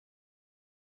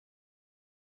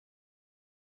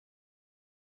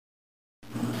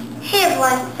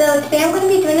everyone, so today I'm going to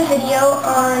be doing a video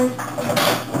on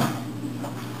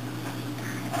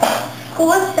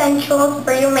school essentials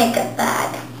for your makeup bag,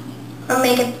 or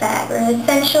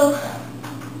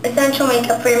essential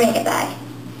makeup for your makeup bag.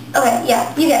 Okay,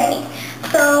 yeah, you get me.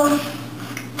 So,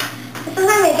 this is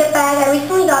my makeup bag. I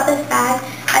recently got this bag.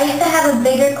 I used to have a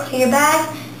bigger clear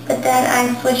bag, but then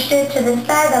I switched it to this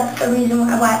bag. That's the reason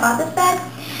why I bought this bag.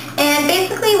 And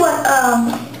basically what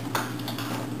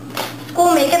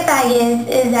school makeup bag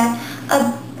is that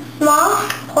a small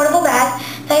portable bag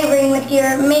that you bring with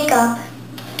your makeup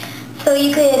so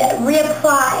you could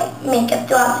reapply makeup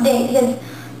throughout the day, because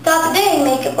throughout the day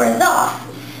makeup wears off.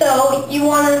 So you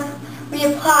want to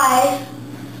reapply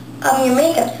your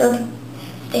makeup so it can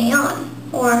stay on,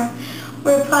 or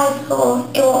reapply so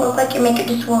it won't look like your makeup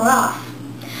just wore off.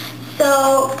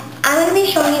 So I'm going to be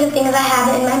showing you the things I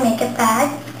have in my makeup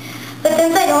bag. But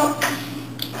since I don't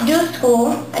do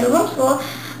homeschool,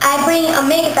 I bring a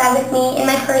makeup bag with me in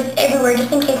my purse everywhere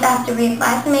just in case I have to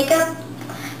reapply some makeup.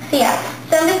 So yeah,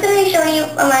 so I'm just going to be showing you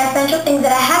my essential things that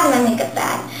I have in my makeup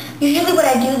bag. Usually what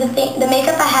I do, the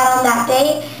makeup I had on that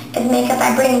day is makeup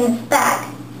I bring in this bag.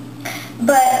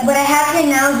 But what I have here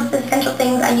now is just essential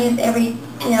things I use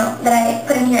that I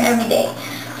put in here every day.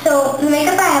 So the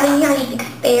makeup I have in here is just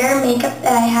spare makeup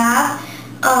that I have.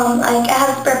 Like I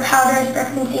have a spare powder, a spare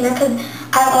concealer, because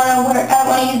I don't want to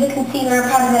use the concealer or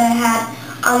powder that I had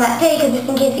on that day, because just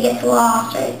in case it gets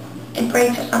lost or it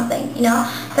breaks or something, So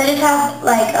I just have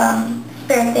like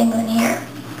spare things in here.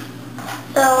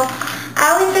 So I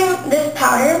always bring this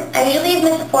powder. I usually use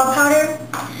Miss Sephora powder,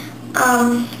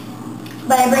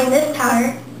 but I bring this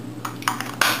powder.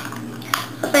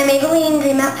 It's my Maybelline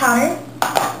Dream Matte powder.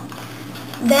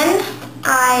 Then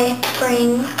I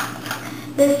bring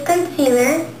this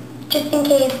concealer, just in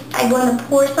case I go in the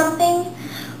pool or something,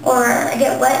 or I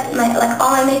get wet,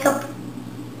 all my makeup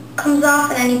comes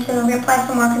off and I need to reapply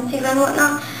some more concealer and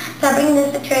whatnot. So I bring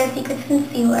this Victoria's Secret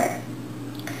concealer.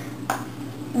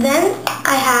 Then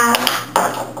I have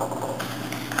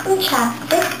some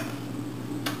chapstick.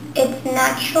 It's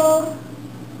Natural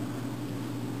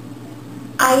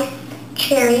Ice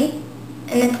Cherry,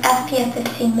 and it's SPF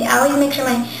 15. I always make sure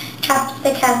my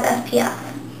chapstick has SPF.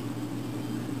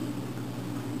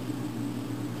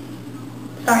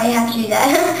 Sorry, I have to do that.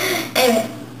 Anyway,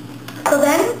 so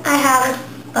then I have a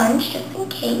sponge just in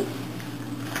case.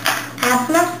 I have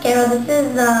some mascara. This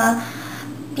is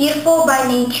Beautiful by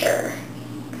Nature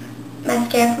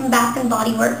mascara from Bath and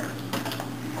Body Works.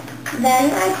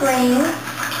 Then I bring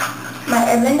my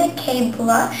Urban Decay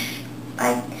blush,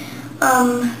 and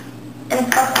it's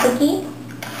called Sticky.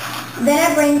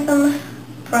 Then I bring some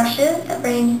brushes. I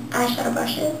bring eyeshadow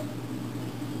brushes.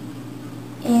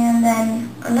 And then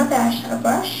another eyeshadow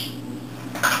brush,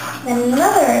 then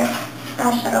another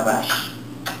eyeshadow brush,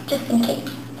 just in case.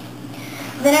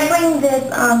 Then I bring this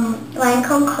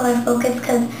Lancome Color Focus,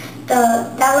 because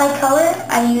that light color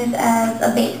I use as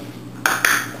a base.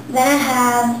 Then I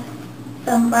have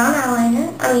some black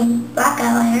eyeliner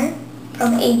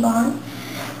from Avon.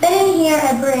 Then in here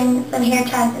I bring some hair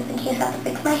ties just in case I have to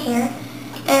fix my hair.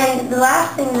 And the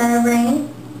last thing that I bring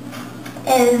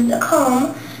is a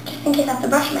comb, just in case I have to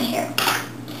brush my hair.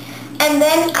 And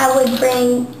then I would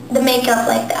bring the makeup,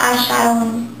 like the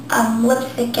eyeshadow and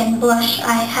lipstick and blush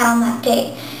I had on that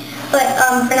day. But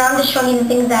for now I'm just showing you the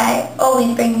things that I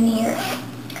always bring in here.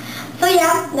 So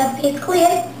yeah, that's basically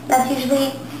it. That's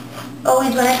usually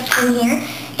always what I bring here.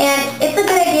 And it's a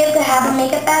good idea to have a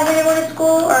makeup bag when you go to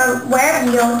school, or wherever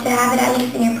you go, to have it at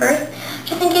least in your purse,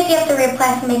 just in case you have to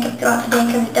reapply some makeup throughout the day,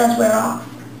 because it does wear off.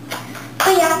 So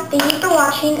yeah, thank you for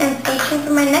watching, and stay tuned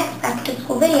for my next back to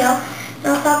school video. And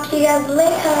I'll talk to you guys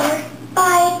later.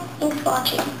 Bye. Thanks for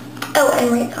watching. Oh, and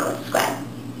rate, comment, subscribe.